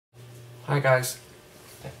Hi guys.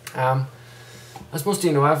 As most of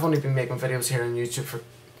you know, I've only been making videos here on YouTube for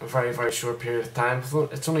a very short period of time.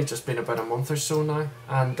 It's only just been about a month or so now,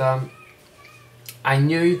 and I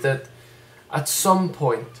knew that at some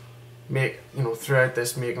point, throughout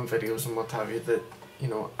this making videos and what have you, that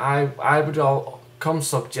I would all come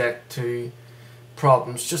subject to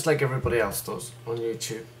problems just like everybody else does on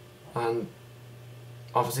YouTube. And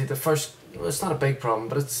obviously it's not a big problem,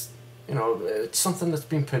 but it's something that's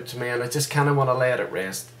been put to me, and I just kind of want to lay it at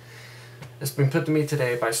rest. It's been put to me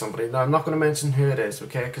today by somebody. Now, I'm not going to mention who it is,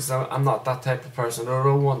 okay, because I'm not that type of person. I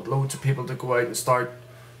don't want loads of people to go out and start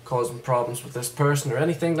causing problems with this person or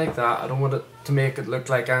anything like that. I don't want it to make it look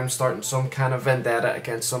like I'm starting some kind of vendetta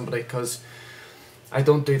against somebody, because I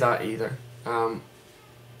don't do that either. I'm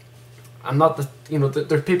not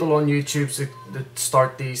there are people on YouTube that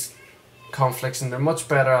start these conflicts, and they're much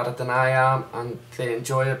better at it than I am, and they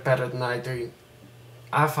enjoy it better than I do.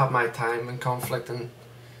 I've had my time in conflict, and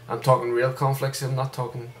I'm talking real conflicts. I'm not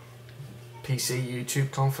talking PC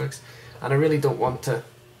YouTube conflicts, and I really don't want to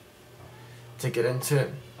get into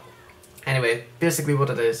it. Anyway, basically what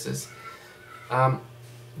it is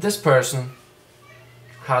this person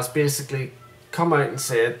has basically come out and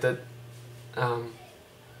said that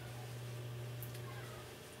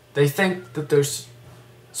they think that there's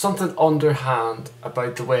something underhand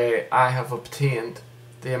about the way I have obtained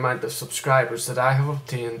the amount of subscribers that I have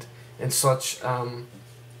obtained in such a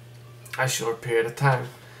short period of time.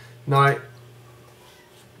 Now,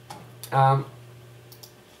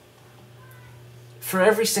 for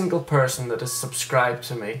every single person that is subscribed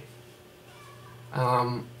to me,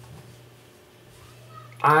 I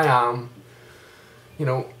am,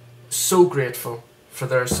 so grateful for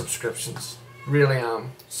their subscriptions. Really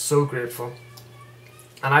am so grateful.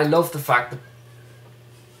 And I love the fact that,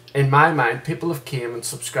 in my mind, people have came and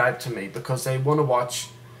subscribed to me because they want to watch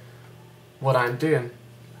what I'm doing.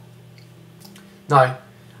 Now,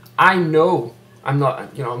 I know I'm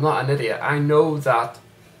not an idiot. I know that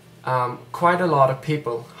quite a lot of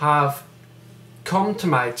people have come to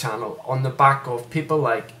my channel on the back of people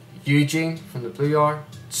like Eugene from the Blue Hour,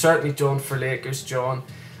 certainly John for Lakers, John,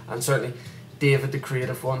 and certainly David the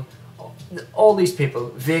Creative One. All these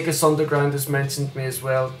people. Vegas Underground has mentioned me as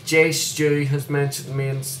well. Jay Stew has mentioned me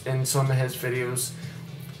in some of his videos.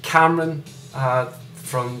 Cameron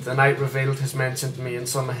from The Night Revealed has mentioned me in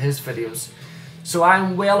some of his videos. So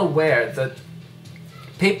I'm well aware that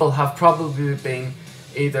people have probably been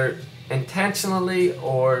either intentionally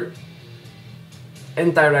or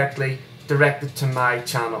indirectly directed to my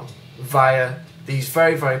channel via these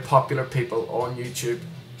very popular people on YouTube.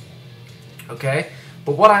 Okay?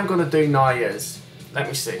 But what I'm going to do now is, let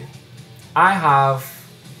me see, I have,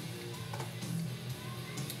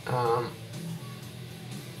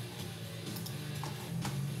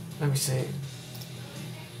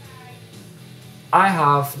 I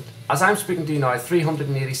have, as I'm speaking to you now,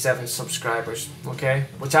 387 subscribers, okay,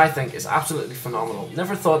 which I think is absolutely phenomenal.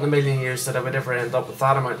 Never thought in a million years that I would ever end up with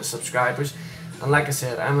that amount of subscribers, and like I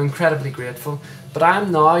said, I'm incredibly grateful. But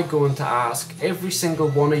I'm now going to ask every single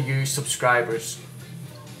one of you subscribers,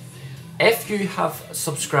 if you have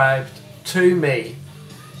subscribed to me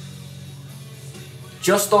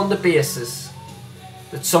just on the basis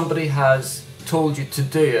that somebody has told you to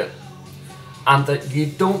do it, and that you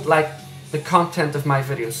don't like the content of my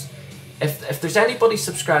videos, if there's anybody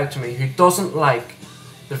subscribed to me who doesn't like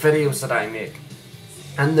the videos that I make,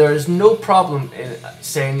 and there is no problem in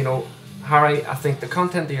saying, Harry, I think the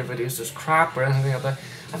content of your videos is crap or anything like that,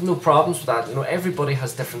 I have no problems with that. Everybody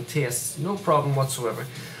has different tastes, no problem whatsoever.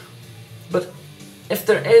 But if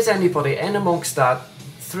there is anybody in amongst that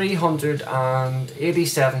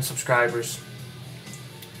 387 subscribers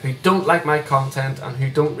who don't like my content and who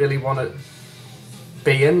don't really want to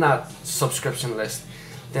be in that subscription list,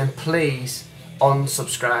 then please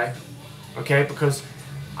unsubscribe, okay? Because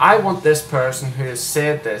I want this person who has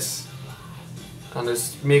said this and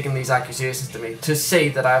is making these accusations to me to see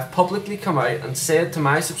that I've publicly come out and said to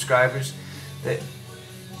my subscribers that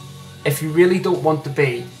if you really don't want to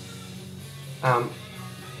be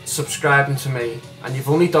subscribing to me, and you've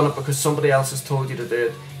only done it because somebody else has told you to do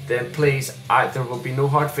it, then please, there will be no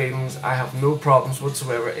hard feelings. I have no problems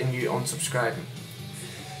whatsoever in you unsubscribing.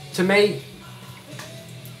 To me,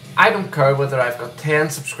 I don't care whether I've got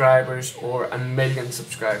 10 subscribers or a million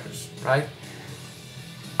subscribers, right?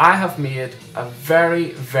 I have made a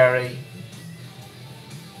very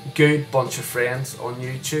good bunch of friends on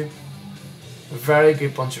YouTube. A very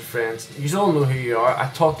good bunch of friends. You all know who you are.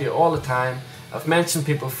 I talk to you all the time. I've mentioned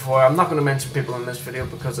people before. I'm not going to mention people in this video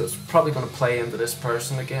because it's probably going to play into this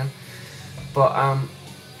person again. But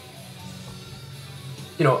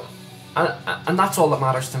and that's all that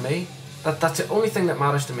matters to me. That's the only thing that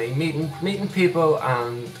matters to me. Meeting people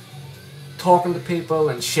and talking to people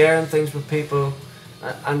and sharing things with people,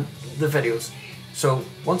 and the videos. So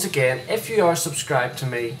once again, if you are subscribed to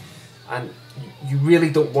me and you really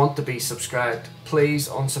don't want to be subscribed, please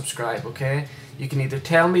unsubscribe, okay? You can either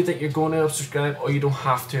tell me that you're going to unsubscribe, or you don't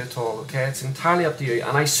have to at all, okay? It's entirely up to you.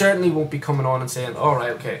 And I certainly won't be coming on and saying,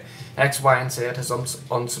 alright, okay, X, Y, and Z has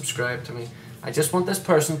unsubscribed to me. I just want this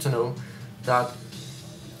person to know that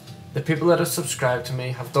the people that have subscribed to me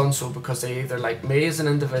have done so because they either like me as an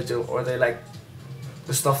individual, or they like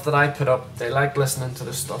the stuff that I put up, they like listening to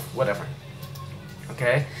the stuff, whatever.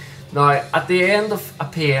 Okay? Now, at the end of a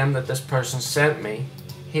PM that this person sent me,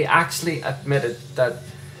 he actually admitted that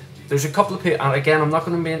there's a couple of people, and again, I'm not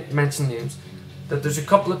going to mention names, that there's a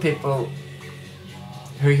couple of people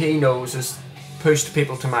who he knows has pushed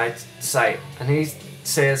people to my site, and he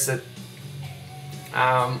says that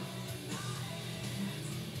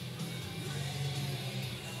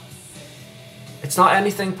it's not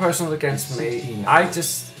anything personal against me.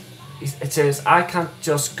 It says I can't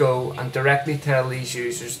just go and directly tell these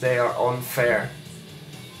users they are unfair.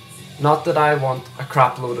 Not that I want a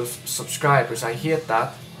crap load of subscribers, I hate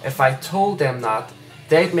that. If I told them that,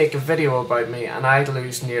 they'd make a video about me and I'd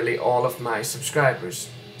lose nearly all of my subscribers.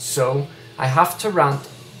 So I have to rant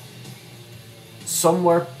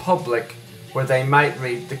somewhere public where they might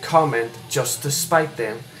read the comment just to spite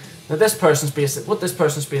them. Now what this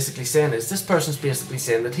person's basically saying is, this person's basically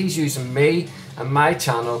saying that he's using me and my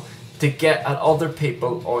channel to get at other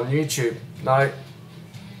people on YouTube. Now,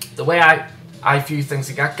 the way I view things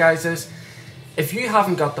like that, guys, is if you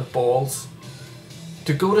haven't got the balls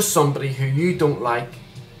to go to somebody who you don't like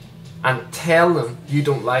and tell them you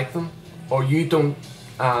don't like them, or you don't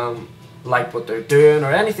like what they're doing,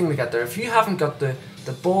 or anything like that, if you haven't got the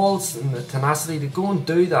balls and the tenacity to go and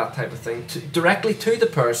do that type of thing directly to the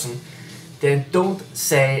person, then don't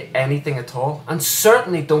say anything at all, and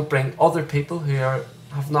certainly don't bring other people who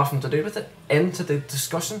have nothing to do with it into the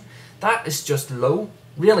discussion. That is just low.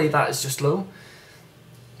 Really, that is just low.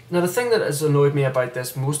 Now, the thing that has annoyed me about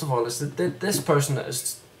this most of all is that this person that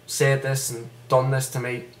has said this and done this to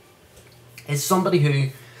me is somebody who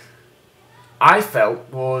I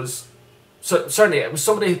felt was, certainly it was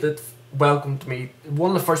somebody that welcomed me,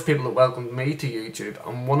 one of the first people that welcomed me to YouTube,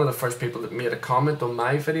 and one of the first people that made a comment on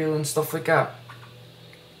my video and stuff like that.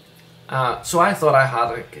 So I thought I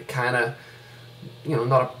had a kind of, you know,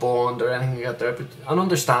 not a bond or anything like that there, but an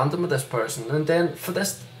understanding with this person. And then for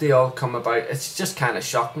this to all come about, it's just kind of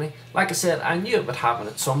shocked me. Like I said, I knew it would happen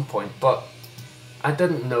at some point, but I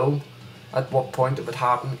didn't know at what point it would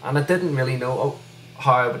happen, and I didn't really know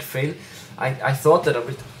how I would feel. I thought that it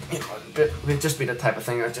would, you know, it would just be the type of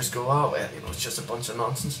thing I'd just go, oh well, you know, it's just a bunch of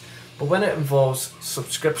nonsense. But when it involves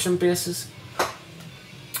subscription bases,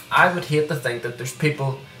 I would hate to think that there's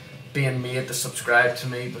people being made to subscribe to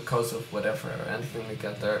me because of whatever or anything like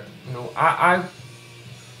that there. You know, I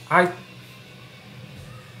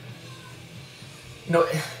you know,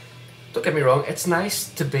 don't get me wrong, it's nice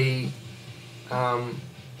to be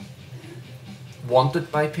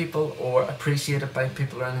wanted by people or appreciated by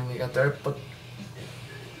people or anything like that there, but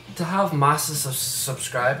to have masses of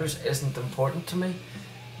subscribers isn't important to me.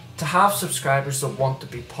 To have subscribers that want to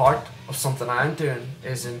be part of something I'm doing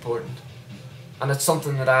is important. And it's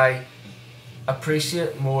something that I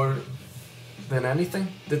appreciate more than anything.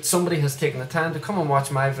 That somebody has taken the time to come and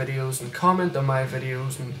watch my videos and comment on my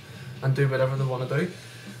videos and do whatever they want to do.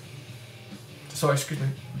 Sorry, excuse me.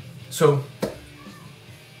 So,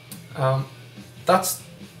 that's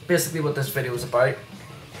basically what this video is about.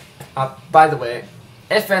 By the way,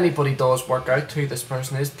 if anybody does work out who this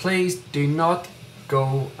person is, please do not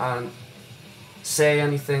go and say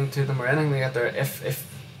anything to them or anything like that there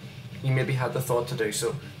if you maybe had the thought to do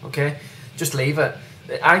so, okay? Just leave it.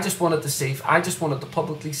 I just wanted to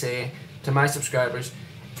publicly say to my subscribers,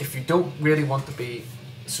 if you don't really want to be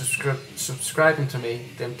subscribing to me,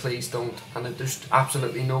 then please don't, and there's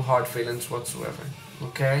absolutely no hard feelings whatsoever,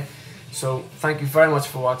 okay? So thank you very much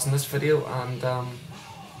for watching this video, and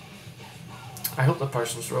I hope the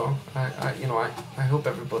person's wrong. I hope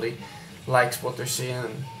everybody likes what they're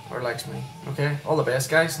seeing or likes me, okay? All the best,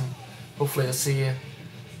 guys, and hopefully I'll see you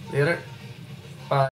later.